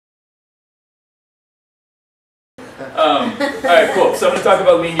All right, cool. So I'm going to talk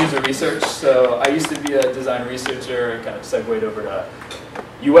about lean user research. So I used to be a design researcher, kind of segued over to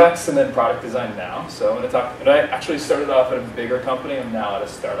UX and then product design now. So I'm going to talk, and I actually started off at a bigger company. I'm now at a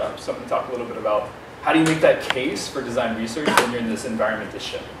startup. So I'm going to talk a little bit about how do you make that case for design research when you're in this environment to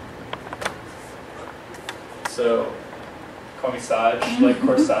ship. So call me Saj, like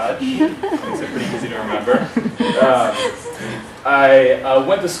Corsage. Makes it pretty easy to remember. I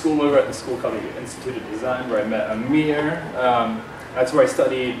went to school over at the school called the Institute of Design, where I met Amir. That's where I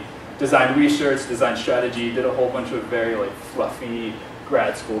studied design research, design strategy, did a whole bunch of very fluffy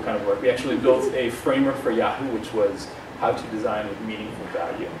grad school kind of work. We actually built a framework for Yahoo, which was how to design with meaningful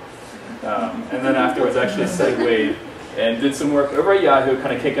value. And then afterwards, I actually segued and did some work over at Yahoo,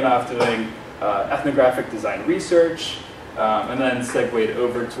 kind of kicking off doing ethnographic design research. And then segued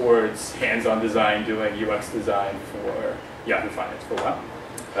over towards hands-on design, doing UX design for Yahoo Finance for a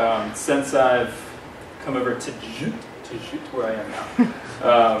while. Since I've come over to Sajid, where I am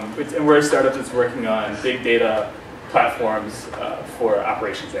now, and we're a startup that's working on big data platforms for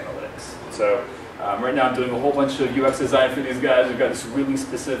operations analytics. So right now I'm doing a whole bunch of UX design for these guys. We've got this really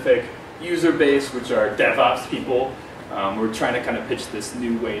specific user base, which are DevOps people. We're trying to kind of pitch this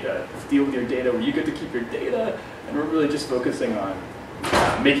new way to deal with your data, where you get to keep your data, and we're really just focusing on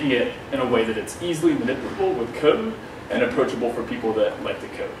making it in a way that it's easily manipulable with code and approachable for people that like to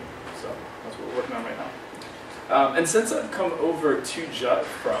code. So that's what we're working on right now. And since I've come over to Jut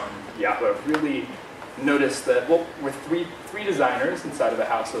from Yahoo, I've really noticed that, well, we're three designers inside of a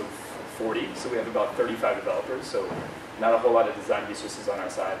house of 40, so we have about 35 developers, so not a whole lot of design resources on our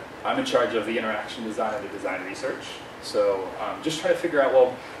side. I'm in charge of the interaction design and the design research. So just trying to figure out,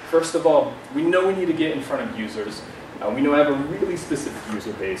 well, first of all, we know we need to get in front of users. We know I have a really specific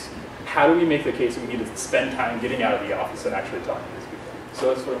user base. How do we make the case that we need to spend time getting out of the office and actually talking to these people?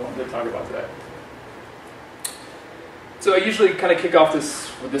 So that's what I wanted to talk about today. So I usually kind of kick off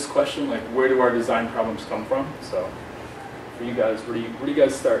with this question, like, where do our design problems come from? So for you guys, where do you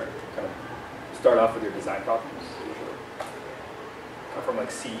guys start off with your design problems? Usually come from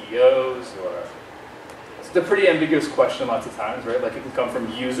like CEOs, or it's a pretty ambiguous question lots of times, right? Like it can come from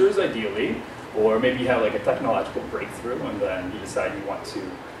users ideally, or maybe you have like a technological breakthrough and then you decide you want to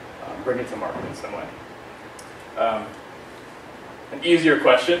bring it to market in some way. An easier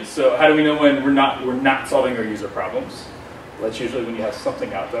question, so how do we know when we're not solving our user problems? Well, that's usually when you have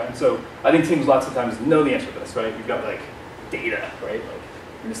something out there. And so I think teams lots of times know the answer to this, right? You've got like data, right? Like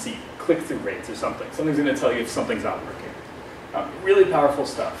you're gonna see click-through rates or something. Something's gonna tell you if something's not working. Really powerful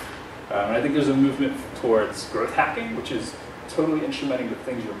stuff. And I think there's a movement towards growth hacking, which is totally instrumenting the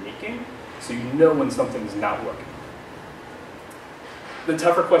things you're making, so you know when something's not working. The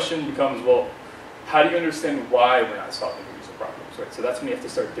tougher question becomes, well, how do you understand why we're not solving the user problems, right? So that's when you have to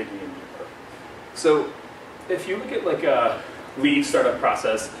start digging in deeper. So if you look at like a lean startup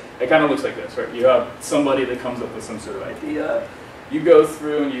process, it kind of looks like this, right? You have somebody that comes up with some sort of idea, you go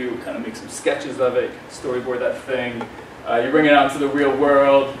through and you kind of make some sketches of it, storyboard that thing, you bring it out to the real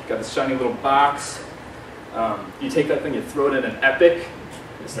world, got this shiny little box, you take that thing, you throw it in an Epic,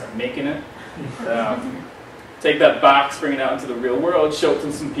 you start making it. Take that box, bring it out into the real world, show it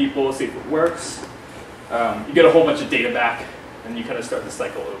to some people, see if it works. You get a whole bunch of data back, and you kind of start the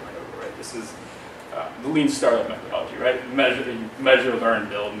cycle over and over, right? This is the lean startup methodology, right? Measure, learn,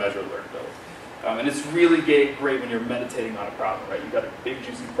 build, measure, learn, build. And it's really great when you're meditating on a problem, right? You've got a big,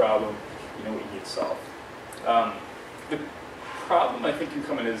 juicy problem, you know what you need to solve. The problem I think can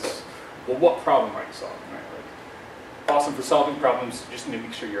come in is, well, what problem are you solving, right? Like, awesome for solving problems, you just need to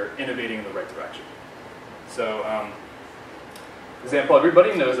make sure you're innovating in the right direction. So, example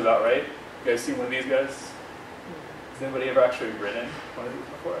everybody knows about, right? You guys seen one of these guys? Has anybody ever actually ridden one of these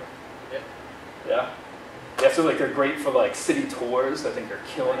before? Yeah. Yeah? Yeah, so like they're great for like city tours. I think they're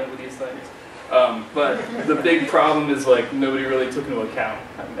killing it with these things. But the big problem is like nobody really took into account,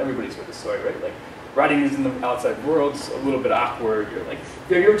 I mean, everybody's heard this story, right? Like riding these in the outside world's a little bit awkward. You're like,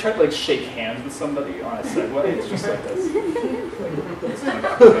 have you ever tried to like shake hands with somebody on a Segway? It's just like this. It's kind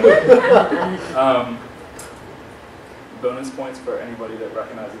of awkward. Bonus points for anybody that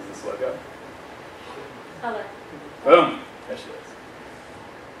recognizes this logo. Color. Boom. There she is.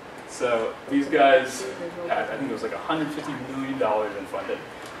 So these guys had, I think it was like $150 million in funded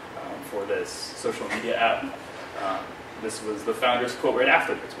for this social media app. This was the founder's quote right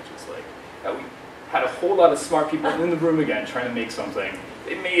afterwards, which is like, we had a whole lot of smart people in the room again trying to make something.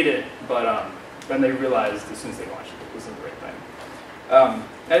 They made it, but then they realized as soon as they launched it wasn't the right thing.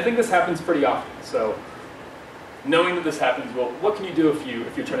 And I think this happens pretty often. So knowing that this happens, well, what can you do if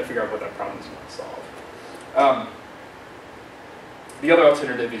you're trying to figure out what that problem is you want to solve? The other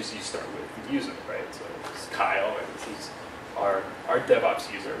alternative is you start with the user, right? So it's Kyle, right? This is our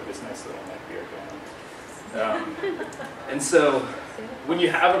DevOps user with this nice little neck beard going on. And so when you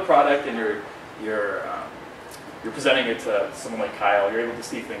have a product and you're presenting it to someone like Kyle, you're able to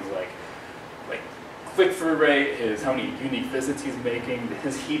see things like click-through rate, how many unique visits he's making,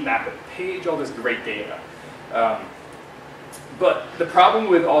 his heat map of the page, all this great data. But the problem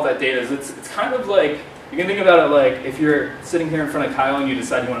with all that data is it's kind of like, you can think about it like if you're sitting here in front of Kyle and you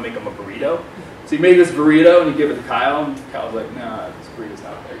decide you want to make him a burrito. So you made this burrito and you give it to Kyle, and Kyle's like, nah, this burrito's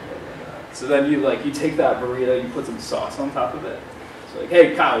not very good. So then you take that burrito, you put some sauce on top of it. So like,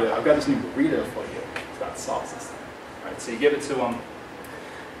 hey Kyle, I've got this new burrito for you. It's got sauce this time. Right? So you give it to him,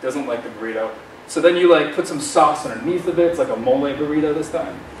 doesn't like the burrito. So then you put some sauce underneath of it. It's like a mole burrito this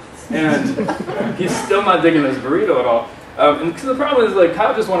time. And he's still not digging this burrito at all. And because the problem is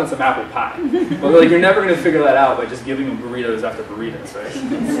Kyle just wanted some apple pie. But you're never going to figure that out by just giving him burritos after burritos, right? So we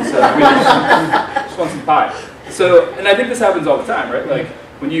just want some pie. So, and I think this happens all the time, right?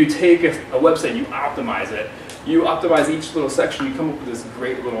 When you take a website, you optimize it. You optimize each little section, you come up with this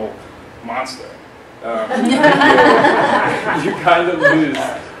great little monster. You kind of lose.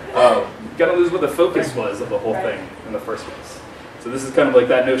 You gotta lose what the focus was of the whole thing in the first place. So this is kind of like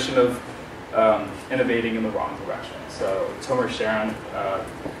that notion of innovating in the wrong direction. So Tomer Sharon,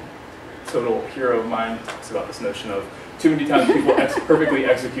 total hero of mine, talks about this notion of too many times people perfectly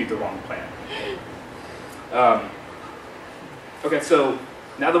execute the wrong plan. Okay, so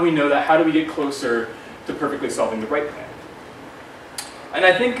now that we know that, how do we get closer to perfectly solving the right plan? And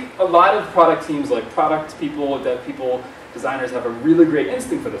I think a lot of product teams, like product people, dev people, designers have a really great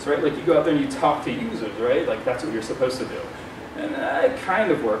instinct for this, right? You go out there and you talk to users, right? That's what you're supposed to do. And it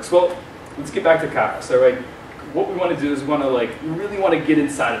kind of works. Well, let's get back to Kyle. So, what we want to do is we want to, we really want to get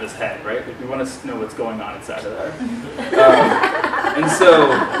inside of his head, right? We want to know what's going on inside of there. And so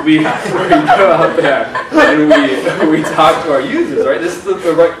we go out there and we talk to our users, right? This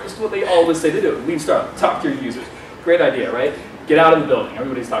is what they always say to do. Lean startup, talk to your users. Great idea, right? Get out of the building.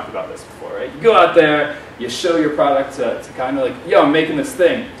 Everybody's talked about this before, right? You go out there, you show your product to kind of yo, I'm making this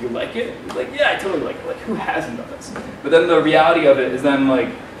thing. Do you like it? You're like, yeah, I totally like it. Who hasn't done this? But then the reality of it is then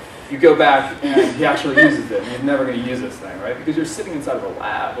you go back and he actually uses it, and he's never going to use this thing, right? Because you're sitting inside of a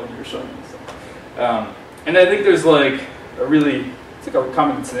lab when you're showing this thing. And I think there's it's a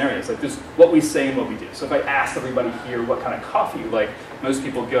common scenario. It's there's what we say and what we do. So if I asked everybody here what kind of coffee you like, most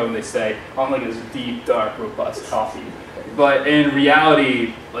people go and they say, oh, I'm this deep, dark, robust coffee. But in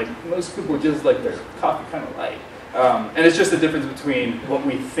reality, most people just like their coffee kind of light. And it's just the difference between what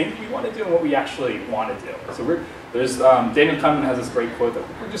we think we want to do and what we actually want to do. So Daniel Kahneman has this great quote that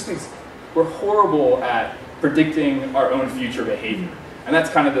we're horrible at predicting our own future behavior. And that's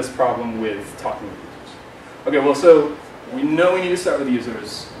kind of this problem with talking with users. Okay, well, so we know we need to start with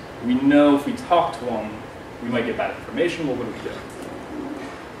users. We know if we talk to them, we might get bad information. Well, what do we do?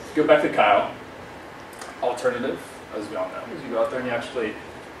 Go back to Kyle. Alternative, as we all know, is you go out there and you actually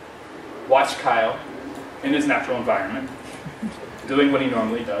watch Kyle in his natural environment, doing what he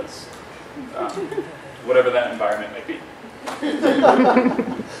normally does, whatever that environment might be.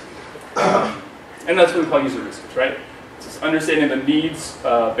 And that's what we call user research, right? It's just understanding the needs,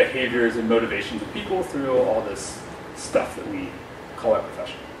 behaviors, and motivations of people through all this stuff that we call our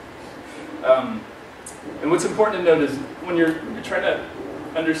profession. And what's important to note is when you're trying to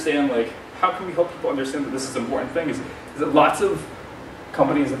understand, how can we help people understand that this is an important thing, is that lots of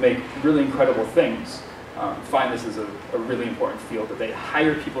companies that make really incredible things find this as a really important field that they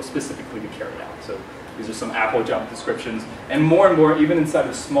hire people specifically to carry out. So these are some Apple job descriptions. And more, even inside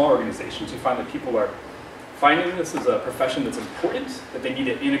of small organizations, you find that people are finding this as a profession that's important, that they need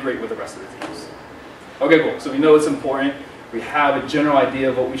to integrate with the rest of the teams. Okay, cool. So we know it's important. We have a general idea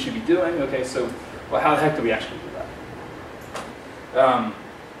of what we should be doing. Okay, so how the heck do we actually do that?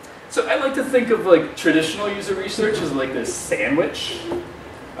 So I like to think of traditional user research as this sandwich,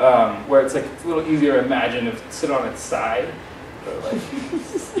 where it's a little easier to imagine if it sit on its side.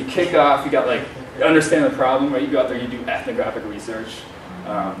 So, you kick off, you understand the problem, right? You go out there, you do ethnographic research.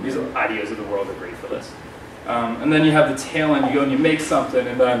 These are IDEOs of the world are great for this. And then you have the tail end, you go and you make something,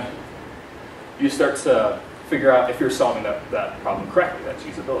 and then you start to figure out if you're solving that problem correctly, that's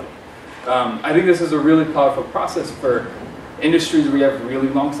usability. I think this is a really powerful process for industries where we have really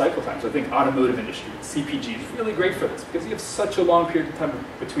long cycle times. I think automotive industry, CPG is really great for this because you have such a long period of time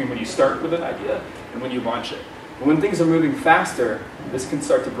between when you start with an idea and when you launch it. And when things are moving faster, this can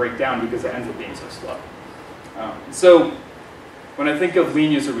start to break down because it ends up being so slow. So when I think of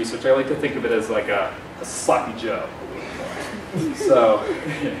lean user research, I like to think of it as a sloppy Joe. So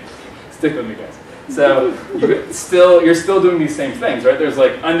stick with me, guys. So you're still doing these same things, right? There's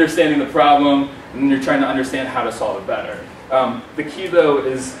like understanding the problem, and then you're trying to understand how to solve it better. The key, though,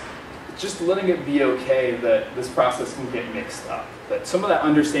 is just letting it be okay that this process can get mixed up. That some of that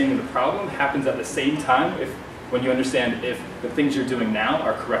understanding of the problem happens at the same time when you understand if the things you're doing now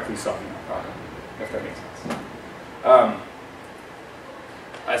are correctly solving that problem, if that makes sense.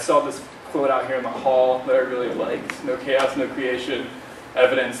 I saw this quote out here in the hall that I really liked: "No chaos, no creation.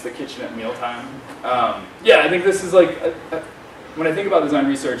 Evidence, the kitchen at mealtime." Yeah, I think this is like, when I think about design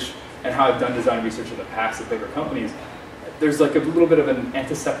research and how I've done design research in the past at bigger companies, there's like a little bit of an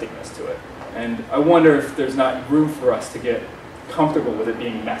antisepticness to it. And I wonder if there's not room for us to get comfortable with it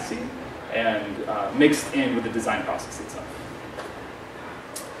being messy and mixed in with the design process itself.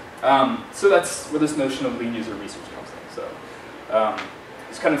 So that's where this notion of lean user research comes in. So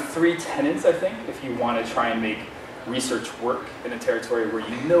there's kind of 3 tenets, I think, if you want to try and make research work in a territory where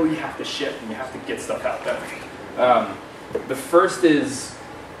you know you have to ship and you have to get stuff out there. The first is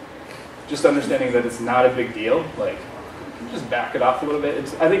just understanding that it's not a big deal. Like, just back it off a little bit.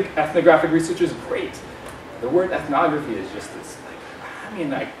 I think ethnographic research is great. The word ethnography is just this, like, I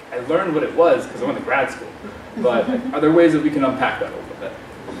mean, I learned what it was because I went to grad school, but are there ways that we can unpack that a little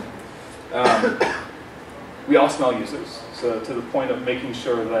bit? We all smell users, so to the point of making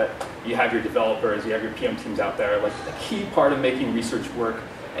sure that you have your developers, you have your PM teams out there, like the key part of making research work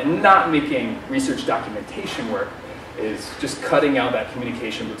and not making research documentation work is just cutting out that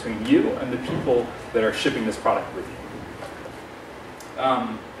communication between you and the people that are shipping this product with you.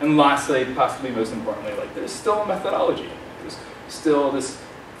 And lastly, possibly most importantly, like there's still a methodology. There's still this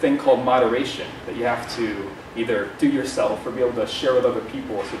thing called moderation that you have to either do yourself or be able to share with other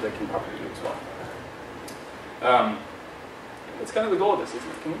people so they can properly do as well. That's kind of the goal of this. Is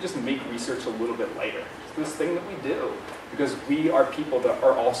can we just make research a little bit lighter? It's this thing that we do because we are people that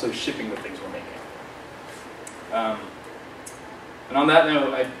are also shipping the things we're making. And on that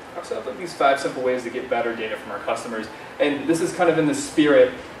note, I also have like these 5 simple ways to get better data from our customers. And this is kind of in the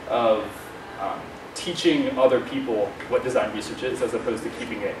spirit of teaching other people what design research is as opposed to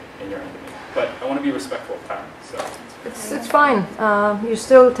keeping it in your own domain. But I want to be respectful of time. So it's fine. You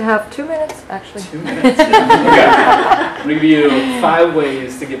still have 2 minutes, actually. 2 minutes? Okay. I'm going to give you 5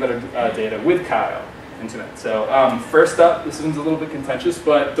 ways to get better data with Kyle in 2 minutes. So first up, this one's a little bit contentious,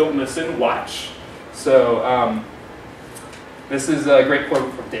 but don't listen, watch. So this is a great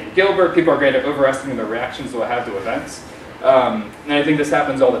quote from David Gilbert. People are great at overestimating their reactions they'll have to events. And I think this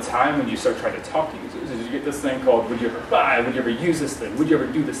happens all the time when you start trying to talk to users. Is you get this thing called, would you ever buy? Would you ever use this thing? Would you ever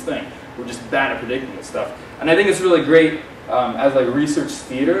do this thing? We're just bad at predicting this stuff. And I think it's really great as like research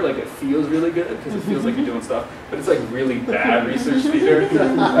theater. Like it feels really good because it feels like you're doing stuff, but it's like really bad research theater.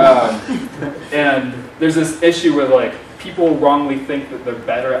 And there's this issue where like people wrongly think that they're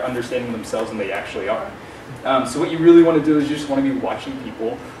better at understanding themselves than they actually are. So what you really want to do is you just want to be watching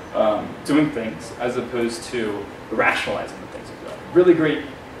people doing things as opposed to rationalizing the things they're doing. Really great,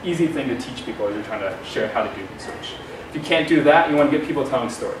 easy thing to teach people as you're trying to share how to do research. If you can't do that, you want to get people telling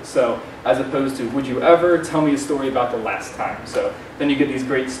stories. So as opposed to, would you ever tell me a story about the last time? So then you get these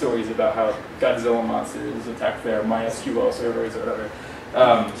great stories about how Godzilla monsters attack their MySQL servers or whatever.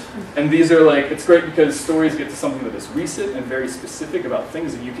 And these are like, it's great because stories get to something that is recent and very specific about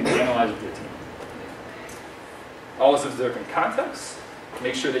things that you can analyze with your team. Always observe in context.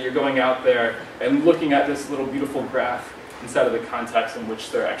 Make sure that you're going out there and looking at this little beautiful graph instead of the context in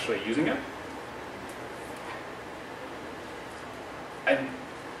which they're actually using it. And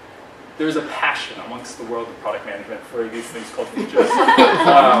there's a passion amongst the world of product management for these things called features.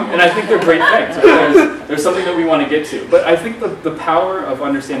 And I think they're great things. Right? There's something that we want to get to. But I think the power of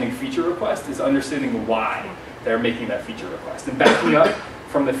understanding feature request is understanding why they're making that feature request. And backing up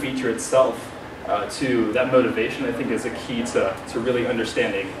from the feature itself to that motivation, I think, is a key to really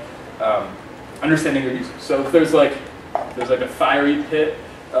understanding their users. So if there's like a fiery pit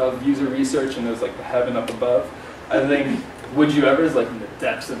of user research and there's like the heaven up above, I think would you ever is like in the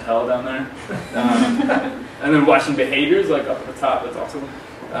depths of hell down there. And then watching behaviors like up at the top, that's awesome.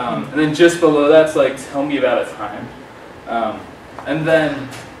 And then just below that's like tell me about a time. And then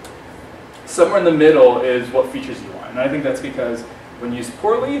somewhere in the middle is what features you want. And I think that's because when used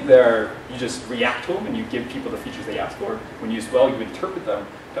poorly, you just react to them and you give people the features they ask for. When used well, you interpret them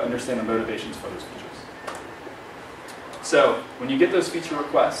to understand the motivations for those features. So when you get those feature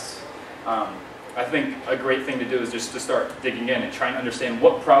requests, I think a great thing to do is just to start digging in and try and understand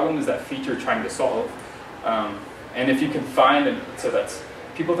what problem is that feature trying to solve. And if you can find, and so that's,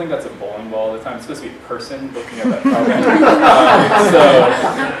 people think that's a bowling ball all the time. It's supposed to be a person looking at that problem.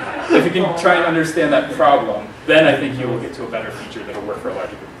 So if you can try and understand that problem, then I think you will get to a better feature that will work for a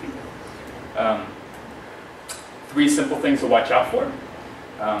larger group of people. 3 simple things to watch out for.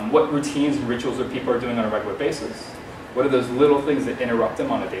 What routines and rituals are people doing on a regular basis? What are those little things that interrupt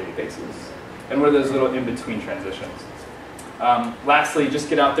them on a daily basis? And what are those little in-between transitions? Lastly, just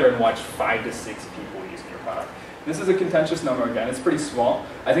get out there and watch 5 to 6 people using your product. This is a contentious number again, it's pretty small.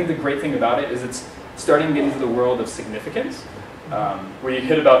 I think the great thing about it is it's starting to get into the world of significance, where you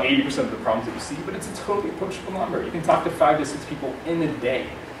hit about 80% of the problems that you see, but it's a totally approachable number. You can talk to 5 to 6 people in a day.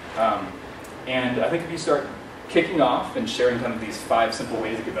 And I think if you start kicking off and sharing kind of these 5 simple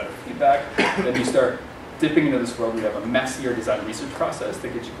ways to get better feedback, then you start dipping into this world where you have a messier design research process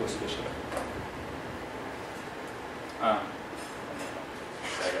that gets you closer to shipping.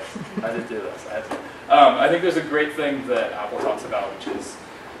 I did do this. I had to. I think there's a great thing that Apple talks about, which is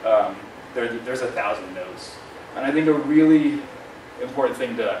there's 1,000 no's. And I think a really important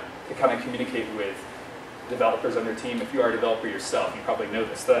thing to kind of communicate with developers on your team, if you are a developer yourself, you probably know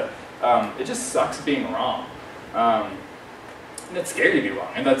this, that it just sucks being wrong. And it's scary to be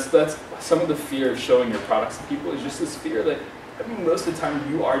wrong. And that's some of the fear of showing your products to people is just this fear that, I mean, most of the time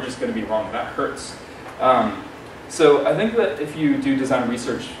you are just going to be wrong. That hurts. So I think that if you do design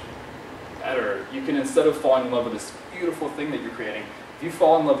research better, you can, instead of falling in love with this beautiful thing that you're creating, if you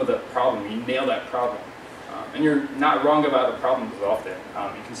fall in love with a problem, you nail that problem, and you're not wrong about the problem as often,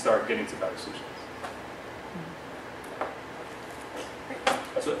 you can start getting to better solutions.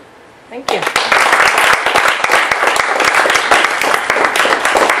 That's it. Thank you.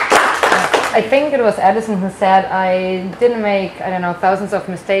 I think it was Edison who said, I didn't make, I don't know, thousands of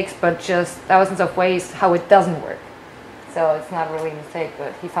mistakes, but just thousands of ways how it doesn't work. So it's not really a mistake,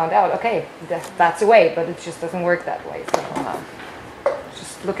 but he found out, okay, that's a way, but it just doesn't work that way. So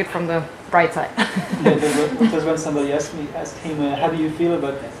just look at it from the bright side. Yeah, because when somebody asked him, how do you feel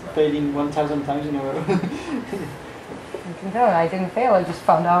about failing 1,000 times in a row? You can tell I didn't fail, I just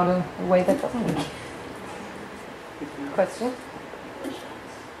found out a way that doesn't work. Question?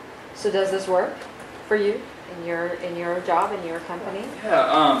 So does this work for you in your job, in your company?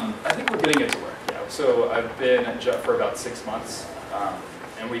 Yeah, I think we're getting it to work. Yeah. So I've been at Jet for about 6 months,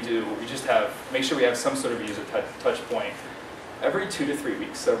 and we just make sure we have some sort of user touch point every 2 to 3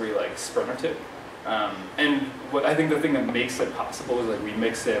 weeks, every like sprint or 2. And what I think the thing that makes it possible is like we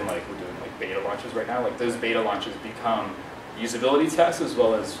mix in, like we're doing like beta launches right now. Like those beta launches become usability tests as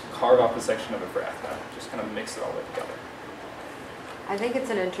well as carve off a section of it for ethno. Just kind of mix it all together. I think it's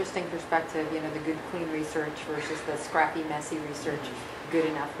an interesting perspective, you know, the good, clean research versus the scrappy, messy research, good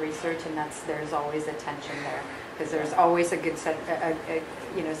enough research, and there's always a tension there because there's always a good set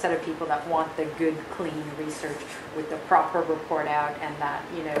of people that want the good, clean research with the proper report out and that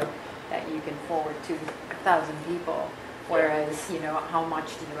that you can forward to 1,000 people. Whereas, how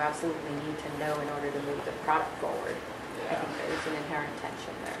much do you absolutely need to know in order to move the product forward? Yeah. I think there's an inherent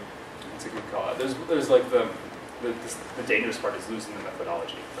tension there. That's a good call out. There's like the dangerous part is losing the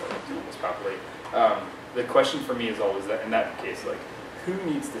methodology for doing this properly. The question for me is always that in that case, like, who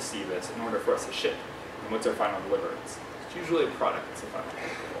needs to see this in order for us to ship? And what's our final deliverance? It's usually a product that's the final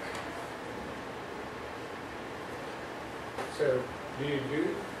deliverable. So, do you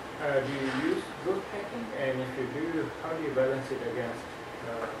use growth hacking? And if you do, how do you balance it against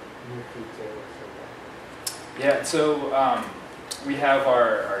new features? Yeah, so we have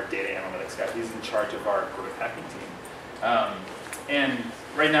our data analytics guy. He's in charge of our growth hacking team. And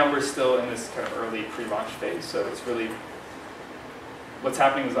right now we're still in this kind of early pre-launch phase, so it's really, what's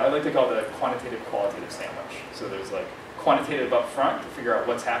happening is I like to call it a quantitative qualitative sandwich. So there's like quantitative up front to figure out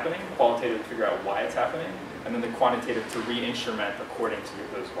what's happening, qualitative to figure out why it's happening, and then the quantitative to re-instrument according to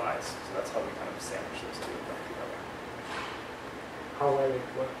those whys. So that's how we kind of sandwich those two together. How well it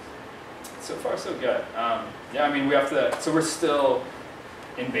works? So far, so good. Yeah, I mean, we have to, so we're still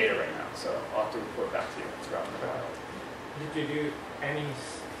in beta right now, so I'll have to report back to you. It's around the wild. Do you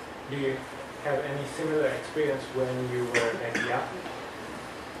have any similar experience when you were at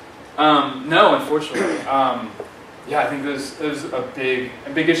Yahoo? No, unfortunately. Yeah, I think there's a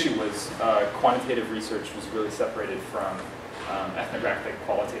big issue was quantitative research was really separated from ethnographic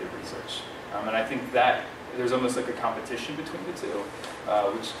qualitative research. And I think that there's almost like a competition between the two,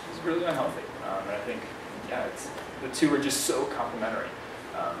 which is really unhealthy. And I think, yeah, the two are just so complementary.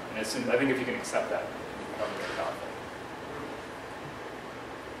 And I think if you can accept that, you become very powerful.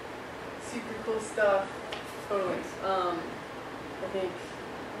 Super cool stuff. Totally.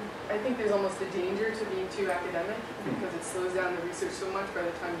 I think there's almost a danger to being too academic because it slows down the research so much. By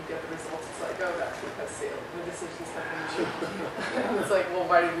the time you get the results, it's like, oh, that ship has sailed. The decision stuff and it's like, well,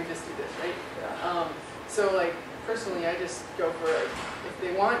 why did we just do this, right? Yeah. So, like, personally, I just go for it. If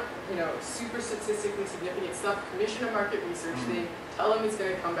they want, super statistically significant stuff, commission a market research. They tell them it's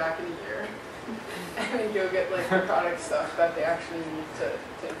going to come back in a year. and then go get like the product stuff that they actually need to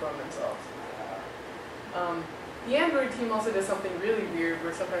inform themselves. The Android team also does something really weird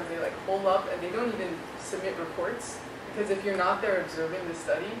where sometimes they like pull up and they don't even submit reports, because if you're not there observing the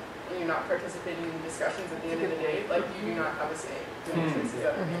study and you're not participating in discussions at the end of the day, like you do not have a say in the choices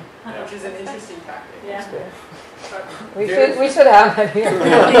that are made, which is an interesting tactic. Yeah. We should have that here.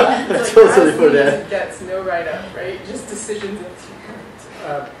 It's like totally for that. Gets no write-up, right? Just decisions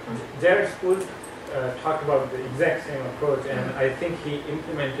that Jared School talked about the exact same approach, and I think he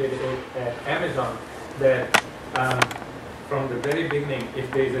implemented it at Amazon, that from the very beginning, if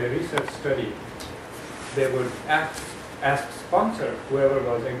there is a research study, they would ask sponsor, whoever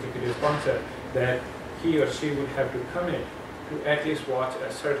was executive sponsor, that he or she would have to commit to at least watch a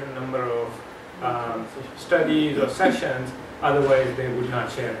certain number of studies or sessions, otherwise they would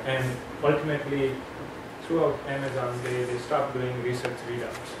not share. And ultimately, throughout Amazon, they stopped doing research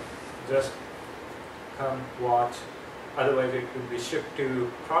readouts. Just come, watch, otherwise it would be shipped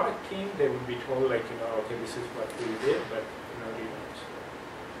to product team. They would be told, like, okay, this is what we did, but readouts.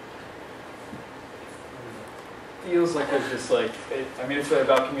 Feels like there's just like, I mean, it's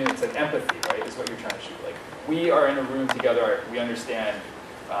about community, it's like empathy, right, is what you're trying to shoot. Like, we are in a room together, we understand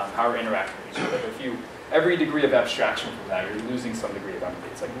how we're interacting with each other. But if you, every degree of abstraction from that, you're losing some degree of empathy.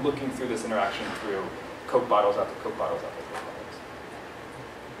 It's like looking through this interaction through Coke bottles after Coke bottles after Coke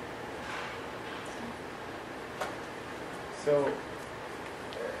bottles.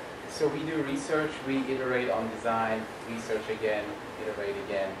 So we do research, we iterate on design, research again, iterate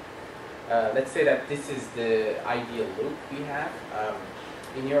again. Let's say that this is the ideal loop we have.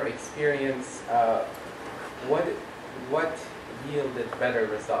 In your experience, what yielded better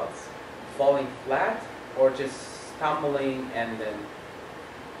results? Falling flat, or just stumbling and then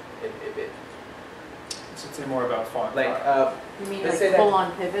it It's more about font. like You mean let's like say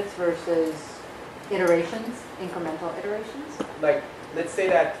full-on pivots versus iterations, incremental iterations? like let's say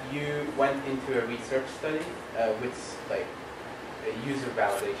that you went into a research study with like a user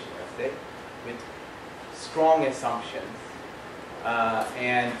validation, let's say, with strong assumptions,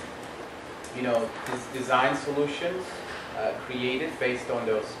 and this design solution created based on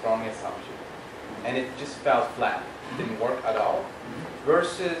those strong assumptions, and it just fell flat, it didn't work at all,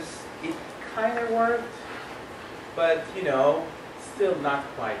 versus it kind of worked, but still not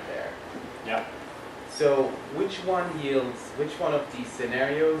quite there. Yeah. So which one of these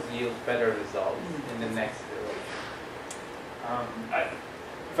scenarios yields better results in the next iteration?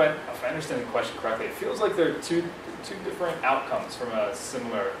 If I understand the question correctly, it feels like there are two different outcomes from a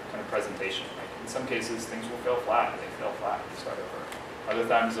similar kind of presentation. Like in some cases, things will fail flat, and they fail flat, and you start over. Other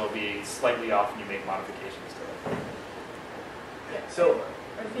times, they'll be slightly off, and you make modifications to it. Yeah. So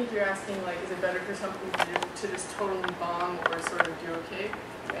I think you're asking, like, is it better for something to just totally bomb or sort of do okay?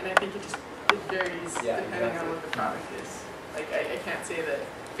 And I think it varies depending on what the product is. Like, I can't say that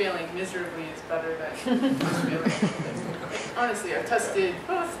failing miserably is better than just failing. Like, honestly, I've tested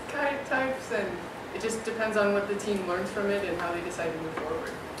both types, and it just depends on what the team learns from it and how they decide to move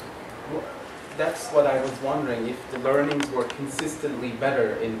forward. well, that's what I was wondering, if the learnings were consistently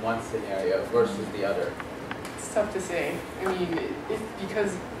better in one scenario versus the other. It's tough to say. I mean,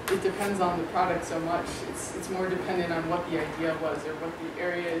 because it depends on the product so much. It's more dependent on what the idea was or what the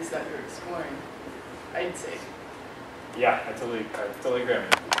area is that you're exploring, I'd say. Yeah, I totally agree. I mean,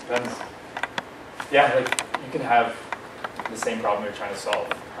 it depends. Yeah, like you can have the same problem you're trying to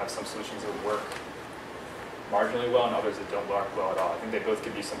solve. Have some solutions that work marginally well and others that don't work well at all. I think they both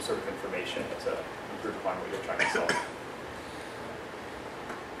give you some sort of information to improve upon what you're trying to solve.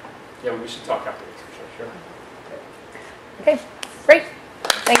 Yeah, we should talk afterwards for sure. Okay, great.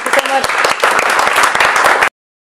 Thank you so much.